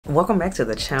Welcome back to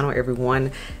the channel,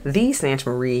 everyone. The Sanch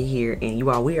Marie here, and you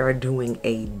all, we are doing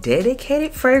a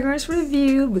dedicated fragrance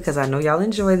review because I know y'all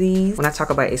enjoy these. When I talk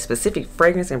about a specific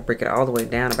fragrance and break it all the way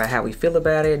down about how we feel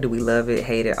about it, do we love it,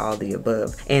 hate it, all the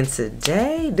above. And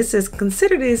today,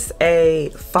 consider this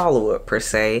a follow-up per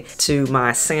se to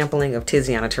my sampling of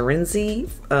Tiziana Terenzi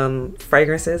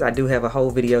fragrances. I do have a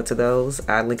whole video to those.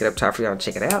 I'll link it up top for y'all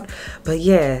to check it out. But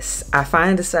yes, I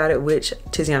finally decided which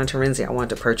Tiziana Terenzi I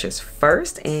wanted to purchase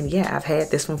first. And yeah, I've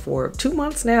had this one for 2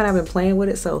 months now and I've been playing with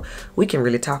it, so we can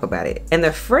really talk about it. And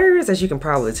the fragrance, as you can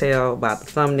probably tell by the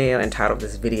thumbnail and title of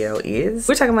this video, is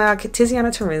we're talking about Tiziana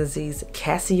Terenzi's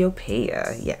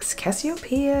Cassiopea. Yes,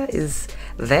 Cassiopea is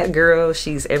that girl.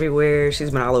 She's everywhere. She's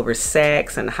been all over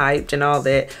Saks and hyped and all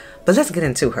that. But let's get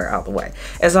into her out the way.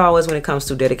 As always, when it comes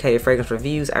to dedicated fragrance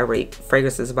reviews, I rate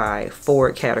fragrances by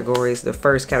 4 categories. The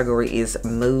first category is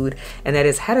mood, and that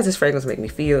is, how does this fragrance make me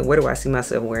feel and where do I see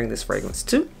myself wearing this fragrance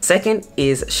to? Second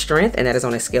is strength, and that is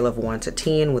on a scale of 1 to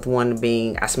 10, with 1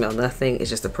 being I smell nothing, it's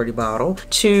just a pretty bottle,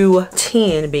 to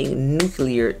 10 being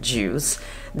nuclear juice.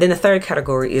 Then the third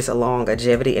category is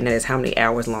longevity, and that is how many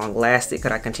hours long lasting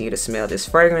could I continue to smell this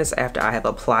fragrance after I have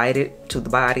applied it to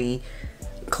the body,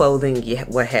 clothing, yeah,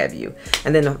 what have you.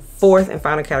 And then the fourth and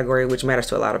final category, which matters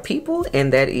to a lot of people,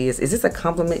 and that is this a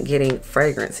compliment getting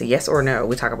fragrance? Yes or no?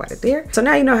 We talk about it there. So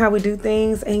now you know how we do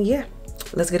things, and yeah,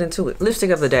 let's get into it.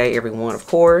 Lipstick of the day, everyone, of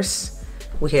course.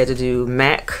 We had to do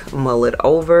MAC Mullet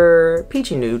Over,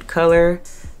 peachy nude color.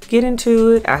 Get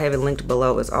into it. I have it linked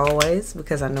below as always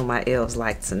because I know my elves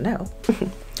like to know.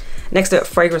 Next up,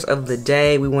 fragrance of the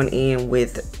day, we went in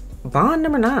with Bond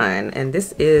number 9, and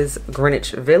this is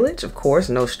Greenwich Village, of course,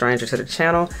 no stranger to the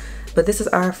channel, but this is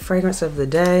our fragrance of the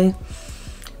day.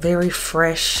 Very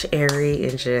fresh, airy,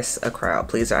 and just a crowd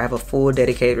pleaser. I have a full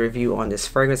dedicated review on this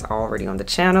fragrance already on the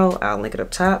channel. I'll link it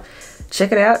up top.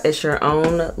 Check it out at your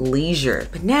own leisure.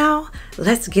 But now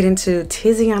let's get into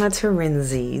Tiziana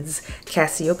Terenzi's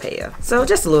Cassiopea. So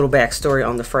just a little backstory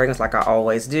on the fragrance like I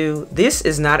always do. This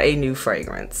is not a new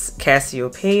fragrance.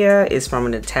 Cassiopea is from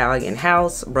an Italian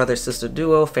house, brother-sister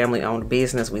duo, family-owned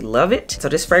business. We love it. So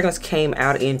this fragrance came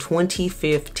out in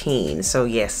 2015. So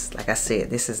yes, like I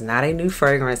said, this is not a new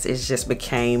fragrance. It just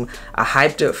became a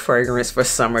hyped up fragrance for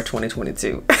summer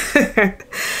 2022.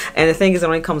 And the thing is, it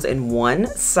only comes in one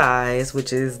size,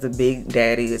 which is the Big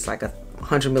Daddy. It's like a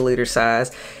 100 milliliter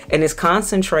size, and its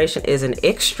concentration is an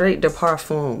extrait de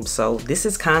parfum. So this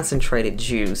is concentrated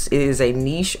juice. It is a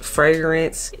niche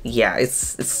fragrance. Yeah,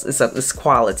 it's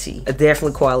quality,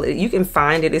 definitely quality. You can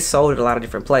find it. It's sold at a lot of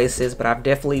different places, but I've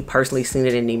definitely personally seen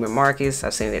it in Neiman Marcus.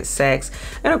 I've seen it at Saks,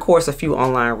 and of course a few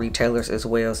online retailers as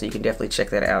well. So you can definitely check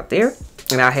that out there.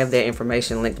 And I'll have that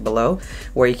information linked below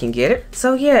where you can get it.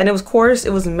 So yeah, and it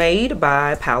was made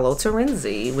by Paolo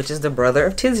Terenzi, which is the brother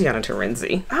of Tiziana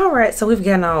Terenzi. All right, so we've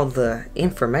gotten all the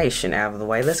information out of the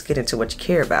way. Let's get into what you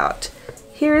care about.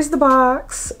 Here is the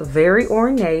box, very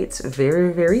ornate,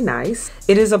 very, very nice.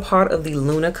 It is a part of the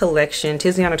Luna collection.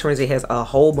 Tiziana Terenzi has a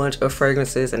whole bunch of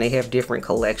fragrances and they have different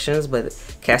collections, but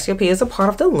Cassiopea is a part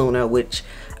of the Luna, which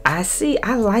I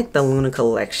like the Luna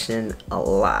collection a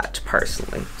lot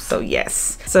personally. So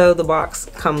yes. So the box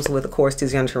comes with, of course,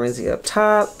 Tiziana Terenzi up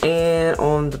top, and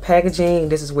on the packaging,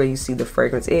 this is where you see the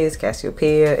fragrance is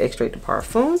Cassiopea Extrait de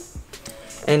Parfum.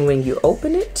 And when you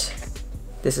open it,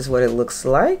 this is what it looks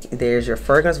like. There's your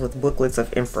fragrance with booklets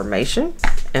of information.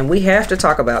 And we have to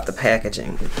talk about the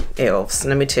packaging, elves.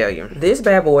 Let me tell you, this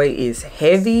bad boy is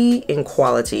heavy in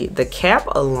quality. The cap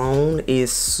alone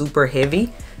is super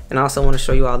heavy. And I also want to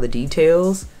show you all the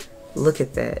details. Look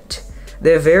at that.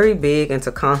 They're very big into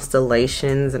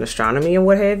constellations and astronomy and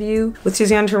what have you with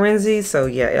Tiziana Terenzi. So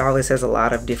yeah, it always has a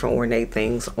lot of different ornate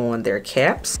things on their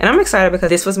caps. And I'm excited because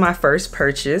this was my first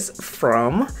purchase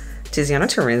from Tiziana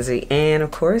Terenzi, and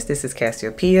of course this is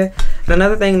Cassiopea. And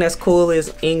another thing that's cool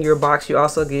is in your box you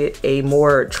also get a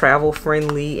more travel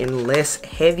friendly and less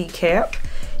heavy cap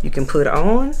you can put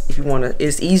on if you want to.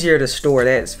 It's easier to store,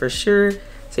 that's for sure.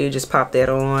 So you just pop that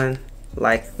on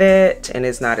like that, and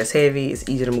it's not as heavy, it's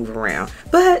easy to move around.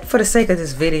 But for the sake of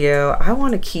this video, I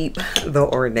want to keep the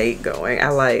ornate going. I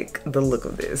like the look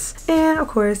of this. And of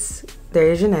course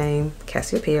there's your name,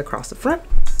 Cassiopea, across the front.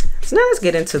 So now let's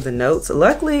get into the notes.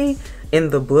 Luckily, in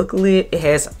the booklet, it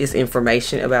has its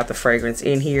information about the fragrance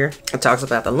in here. It talks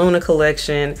about the Luna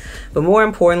collection, but more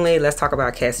importantly, let's talk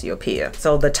about Cassiopea.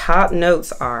 So the top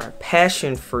notes are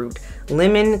passion fruit,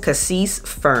 lemon, cassis,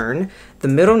 fern. The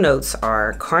middle notes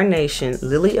are carnation,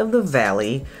 lily of the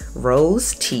valley,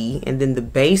 rose tea, and then the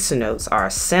base notes are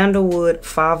sandalwood,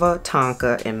 fava,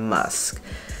 tonka, and musk.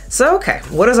 So, okay,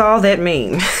 what does all that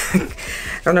mean?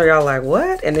 I know y'all like,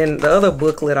 what? And then the other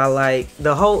booklet I like,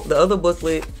 the other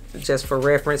booklet, just for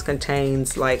reference,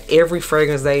 contains like every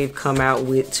fragrance they've come out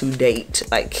with to date,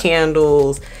 like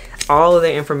candles, all of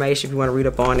the information. If you want to read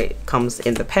up on it, comes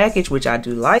in the package, which I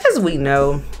do like. As we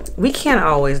know, we can't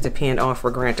always depend on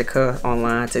Fragrantica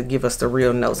online to give us the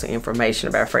real notes and information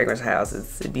about fragrance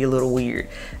houses. It'd be a little weird.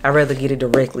 I'd rather get it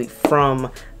directly from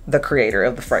the creator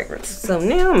of the fragrance. So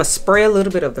now I'm gonna spray a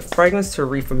little bit of the fragrance to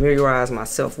refamiliarize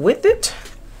myself with it.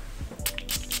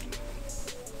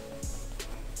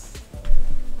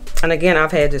 And again,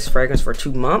 I've had this fragrance for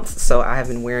 2 months, so I have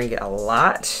been wearing it a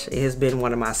lot. It has been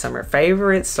one of my summer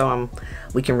favorites, so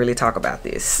we can really talk about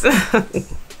this.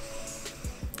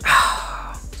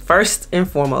 First and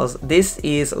foremost, this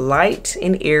is light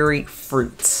and airy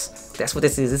fruits. That's what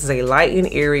this is. This is a light and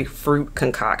airy fruit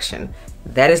concoction.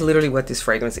 That is literally what this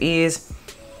fragrance is.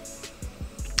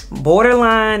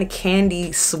 Borderline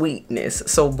candy sweetness.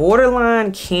 So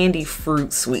borderline candy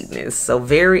fruit sweetness. So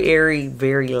very airy,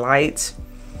 very light.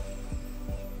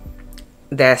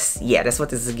 That's what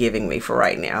this is giving me for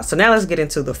right now. So now let's get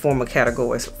into the formal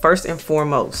categories. First and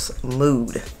foremost,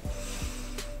 mood.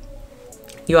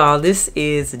 You all, this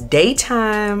is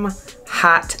daytime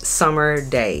hot summer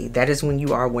day. That is when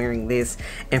you are wearing this,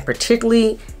 and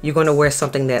particularly you're going to wear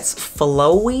something that's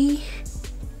flowy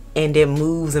and it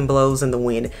moves and blows in the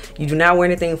wind. You do not wear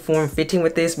anything form-fitting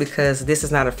with this, because this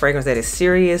is not a fragrance that is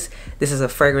serious. This is a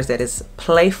fragrance that is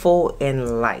playful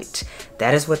and light.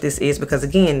 That is what this is, because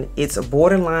again, it's a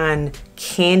borderline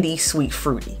candy sweet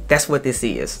fruity. That's what this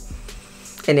is.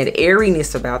 And that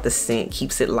airiness about the scent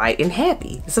keeps it light and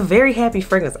happy. It's a very happy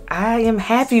fragrance. I am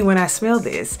happy when I smell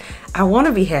this. I want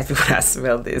to be happy when I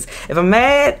smell this. If I'm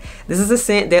mad, this is a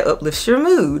scent that uplifts your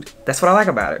mood. That's what I like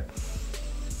about it.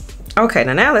 Okay,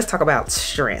 now let's talk about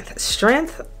strength.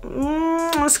 Strength,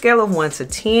 on a scale of 1 to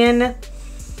 10.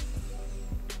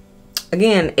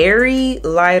 Again, airy,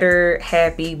 lighter,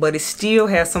 happy, but it still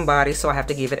has some body, so I have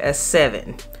to give it a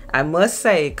 7. I must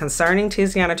say, concerning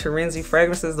Tiziana Terenzi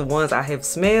fragrances, the ones I have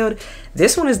smelled,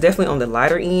 this one is definitely on the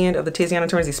lighter end of the Tiziana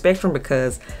Terenzi spectrum,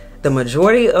 because the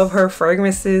majority of her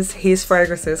fragrances, his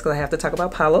fragrances, because I have to talk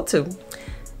about Paolo too,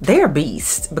 they're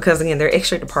beasts, because again, they're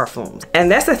extrait de parfum.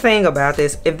 And that's the thing about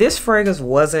this. If this fragrance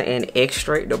wasn't an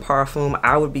extrait de parfum,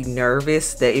 I would be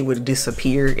nervous that it would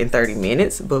disappear in 30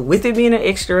 minutes. But with it being an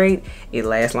extrait, it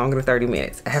lasts longer than 30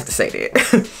 minutes. I have to say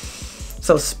that.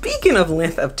 So speaking of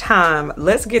length of time,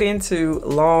 let's get into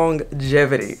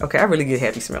longevity. Okay, I really get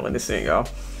happy smelling this thing, y'all.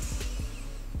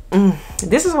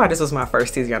 This is why this was my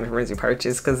first Tiziana Terenzi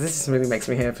purchase, because this just really makes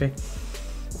me happy.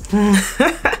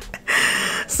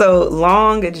 So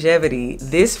longevity,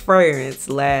 this fragrance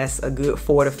lasts a good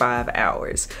 4 to 5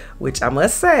 hours, which I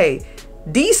must say,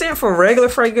 decent for regular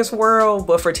fragrance world,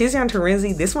 but for Tiziana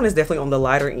Terenzi, this one is definitely on the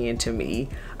lighter end to me.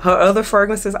 Her other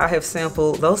fragrances I have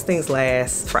sampled, those things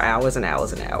last for hours and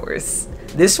hours and hours.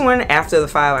 This one, after the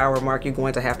 5-hour mark, you're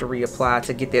going to have to reapply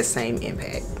to get that same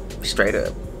impact, straight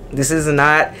up. This is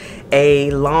not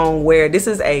a long wear. This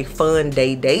is a fun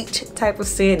day date type of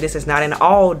scent. This is not an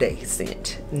all day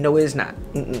scent. No, it is not.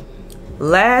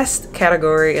 Last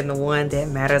category, and the one that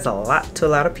matters a lot to a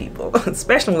lot of people,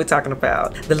 especially when we're talking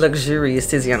about the luxurious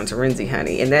Tiziana Terenzi,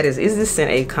 honey, and that is this scent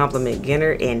a compliment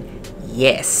getter? And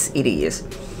yes, it is.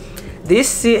 This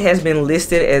scent has been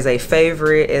listed as a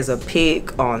favorite, as a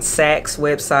pick on Saks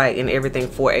website and everything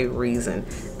for a reason.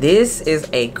 This is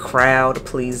a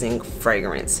crowd-pleasing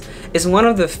fragrance. It's one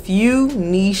of the few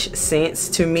niche scents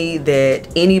to me that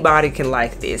anybody can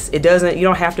like this. You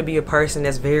don't have to be a person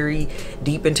that's very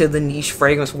deep into the niche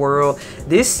fragrance world.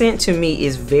 This scent to me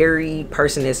is very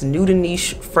person that's new to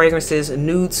niche fragrances,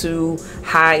 new to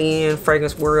high-end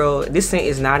fragrance world. This scent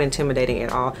is not intimidating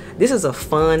at all. This is a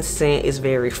fun scent. It's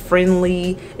very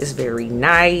friendly. It's very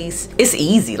nice. It's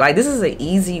easy. Like, this is an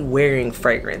easy wearing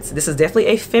fragrance. This is definitely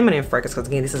a feminine fragrance, because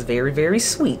again, this is very, very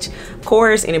sweet. Of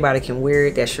course, anybody can wear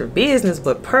it. That's your business.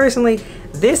 But personally,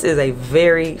 this is a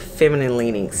very feminine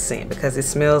leaning scent, because it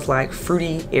smells like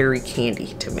fruity, airy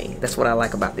candy to me. That's what I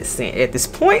like about this scent at this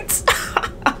point.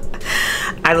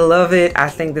 I love it. I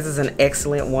think this is an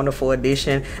excellent, wonderful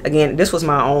addition. Again, this was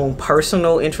my own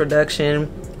personal introduction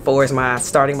for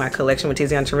starting my collection with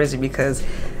Tiziana Terenzi, because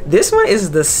this one is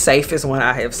the safest one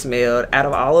I have smelled out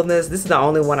of all of this. This is the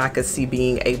only one I could see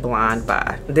being a blind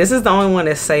buy. This is the only one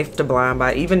that's safe to blind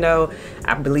buy, even though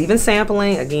I believe in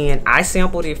sampling. Again, I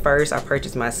sampled it first. I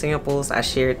purchased my samples. I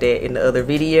shared that in the other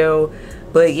video.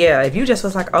 But yeah, if you just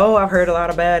was like, oh, I've heard a lot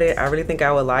about it, I really think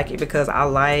I would like it because I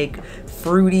like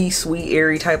fruity, sweet,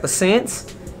 airy type of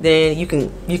scents, then you can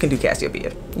do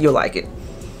Cassiopea. You'll like it.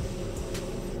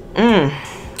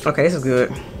 Okay, this is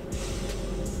good.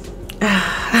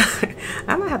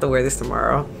 I might have to wear this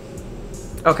tomorrow.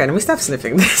 Okay, let me stop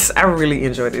sniffing this. I really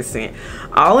enjoy this scent.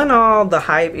 All in all, the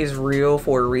hype is real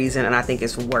for a reason, and I think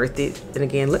it's worth it. And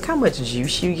again, look how much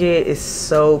juice you get. It's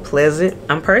so pleasant.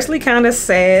 I'm personally kind of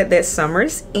sad that summer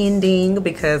is ending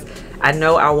because I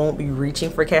know I won't be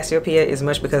reaching for Cassiopea as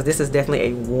much because this is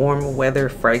definitely a warm weather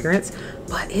fragrance,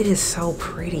 but it is so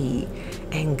pretty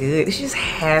and good. It's just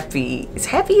happy. It's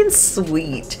happy and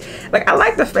sweet. Like, I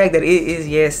like the fact that it is,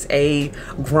 yes, a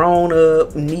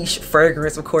grown-up niche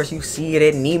fragrance. Of course, you see it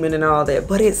at Neiman and all that,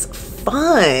 but it's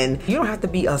fun. You don't have to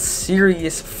be a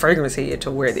serious fragrance head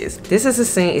to wear this. This is a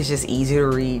scent. It's just easy to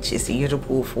reach. It's easy to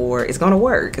pull for. It's gonna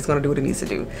work. It's gonna do what it needs to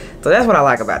do. So that's what I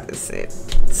like about this scent.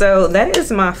 So that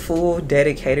is my full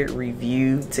dedicated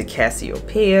review to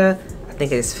Cassiopea. I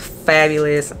think it is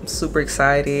fabulous. I'm super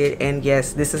excited. And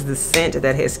yes, this is the scent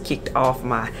that has kicked off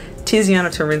my Tiziana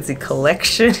Terenzi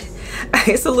collection.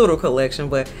 It's a little collection,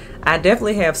 but I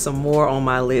definitely have some more on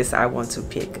my list I want to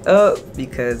pick up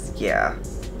because, yeah,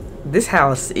 this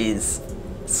house is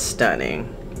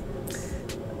stunning.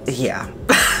 Yeah.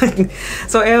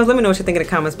 So elves, let me know what you think in the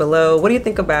comments below. What do you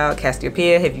think about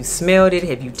Cassiopea? Have you smelled it?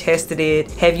 Have you tested it?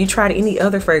 Have you tried any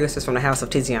other fragrances from the house of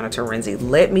Tiziana Terenzi?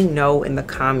 Let me know in the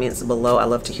comments below. I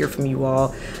love to hear from you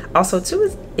all. Also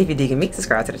too, if you're digging me,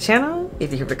 subscribe to the channel.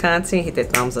 If you're here for content, hit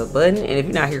that thumbs up button. And if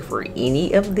you're not here for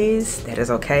any of this, that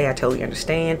is okay. I totally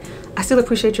understand. I still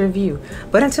appreciate your view.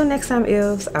 But until next time,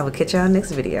 elves, I will catch y'all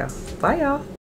next video. Bye y'all.